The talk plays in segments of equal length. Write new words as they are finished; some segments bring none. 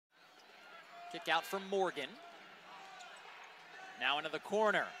Kick out from Morgan. Now into the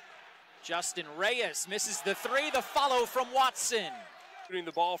corner. Justin Reyes misses the three. The follow from Watson. Shooting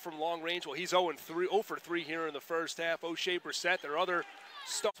the ball from long range. Well, he's 0 for 3 here in the first half. O'Shea Brissett, their other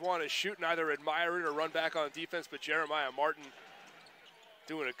stuff want to shoot and either admire it or run back on defense, but Jeremiah Martin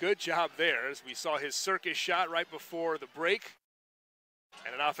doing a good job there as we saw his circus shot right before the break.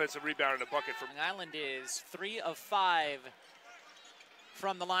 And an offensive rebound and a bucket from Long Island is 3 of 5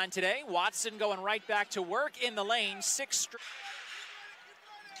 from the line today. Watson going right back to work in the lane. 6 straight.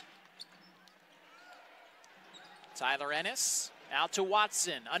 Tyler Ennis out to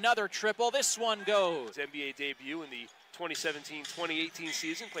Watson. Another triple. This one goes. His NBA debut in the 2017-2018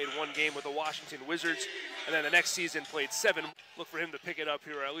 season. Played 1 game with the Washington Wizards, and then the next season played 7. Look for him to pick it up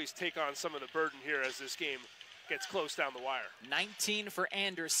here, or at least take on some of the burden here as this game gets close down the wire. 19 for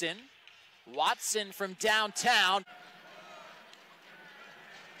Anderson. Watson from downtown.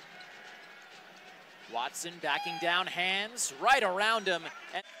 Watson backing down, hands right around him.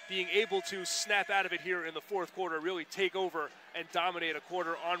 And being able to snap out of it here in the fourth quarter, really take over and dominate a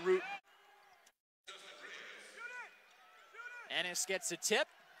quarter en route. Ennis gets a tip.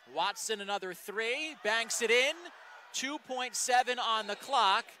 Watson another 3, banks it in. 2.7 on the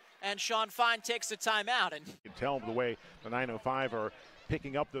clock, and Sean Fine takes a timeout. And you can tell the way the 905 are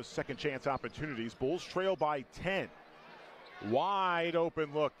picking up those second chance opportunities. Bulls trail by 10. Wide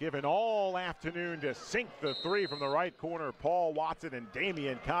open look given all afternoon to sink the 3 from the right corner. Paul Watson and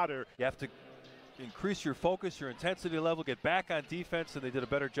Damian Cotter. You have to increase your focus, your intensity level, get back on defense, and they did a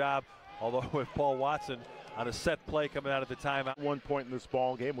better job, although with Paul Watson on a set play coming out of the timeout. 1 point in this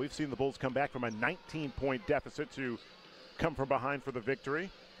ball game. We've seen the Bulls come back from a 19-point deficit to come from behind for the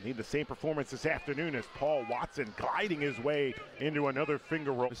victory. Need the same performance this afternoon as Paul Watson gliding his way into another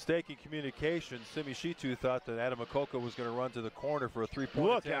finger roll. Mistake in communication. Simi Shitu thought that Adam Akoko was going to run to the corner for a 3-point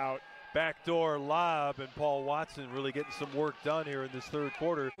Look attempt. out. Backdoor lob, and Paul Watson really getting some work done here in this third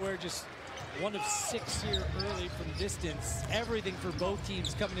quarter. We're just 1 of 6 here early from distance. Everything for both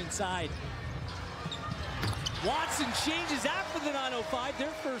teams coming inside. Watson changes after the 905, their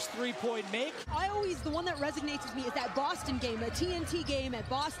first 3-point make. The one that resonates with me is that Boston game, a TNT game at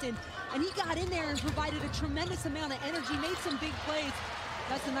Boston, and he got in there and provided a tremendous amount of energy, made some big plays.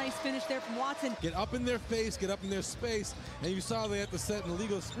 That's a nice finish there from Watson. Get up in their face, get up in their space, and you saw they had to set an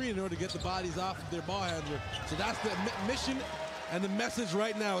illegal screen in order to get the bodies off of their ball handler. So that's the mission and the message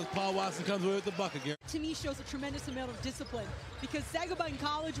right now as Paul Watson comes away with the bucket here. To me, shows a tremendous amount of discipline because Sagabine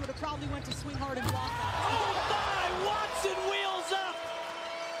College would have probably went to swing hard and block that. Oh my, Watson wheels up!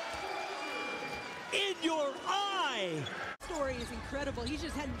 In your eye! Story is incredible. He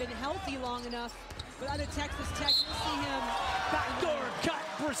just hadn't been healthy long enough. But out of Texas Tech, you'll see him backdoor cut.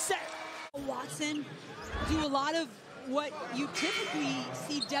 Brissett. Watson do a lot of what you typically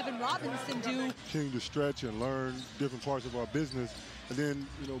see Devin Robinson do. Continue to stretch and learn different parts of our business. And then,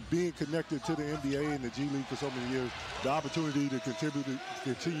 being connected to the NBA and the G League for so many years, the opportunity to continue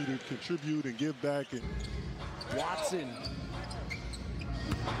to contribute and give back. And Watson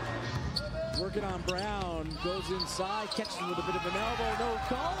working on Brown, goes inside, catches him with a bit of an elbow, no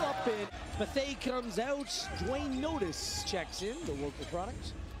call up in. Bethea comes out, Dwayne Notice checks in, the local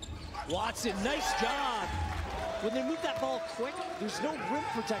product. Watson, nice job. When they move that ball quick, there's no rim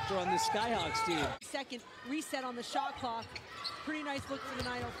protector on this Skyhawks team. Second reset on the shot clock. Pretty nice look for the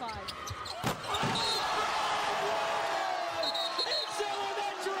 905. It's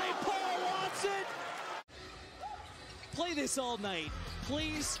elementary, Paul Watson. Play this all night,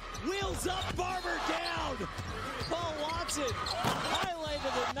 please. Wheels up, Barber down. Paul Watson, highlight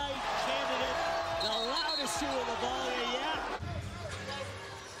of the night candidate. The loudest 2 of the ball game, yeah.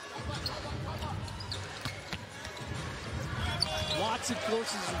 Watson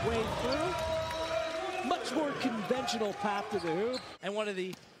forces his way through. Much more conventional path to the hoop. And one of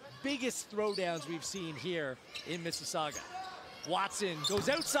the biggest throwdowns we've seen here in Mississauga. Watson goes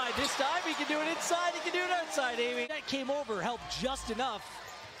outside this time. He can do it inside. He can do it outside, Amy. That came over, helped just enough.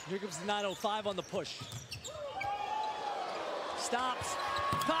 Here comes the 905 on the push. Stops.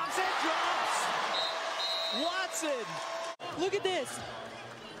 Thompson drops. Watson. Look at this.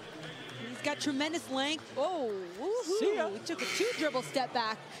 He's got tremendous length. Oh, woohoo. He took a 2-dribble step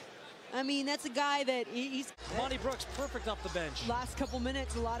back. I mean, that's a guy that he's... Monty Brooks perfect off the bench. Last couple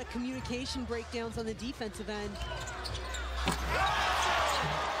minutes, a lot of communication breakdowns on the defensive end. There's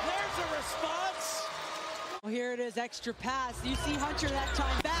a response. Well, here it is, extra pass. You see Hunter that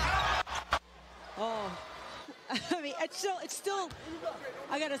time back. Oh, I mean, it's still,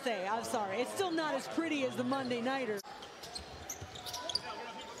 I gotta say, I'm sorry, it's still not as pretty as the Monday Nighter.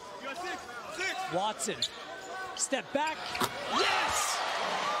 Watson, step back, yes!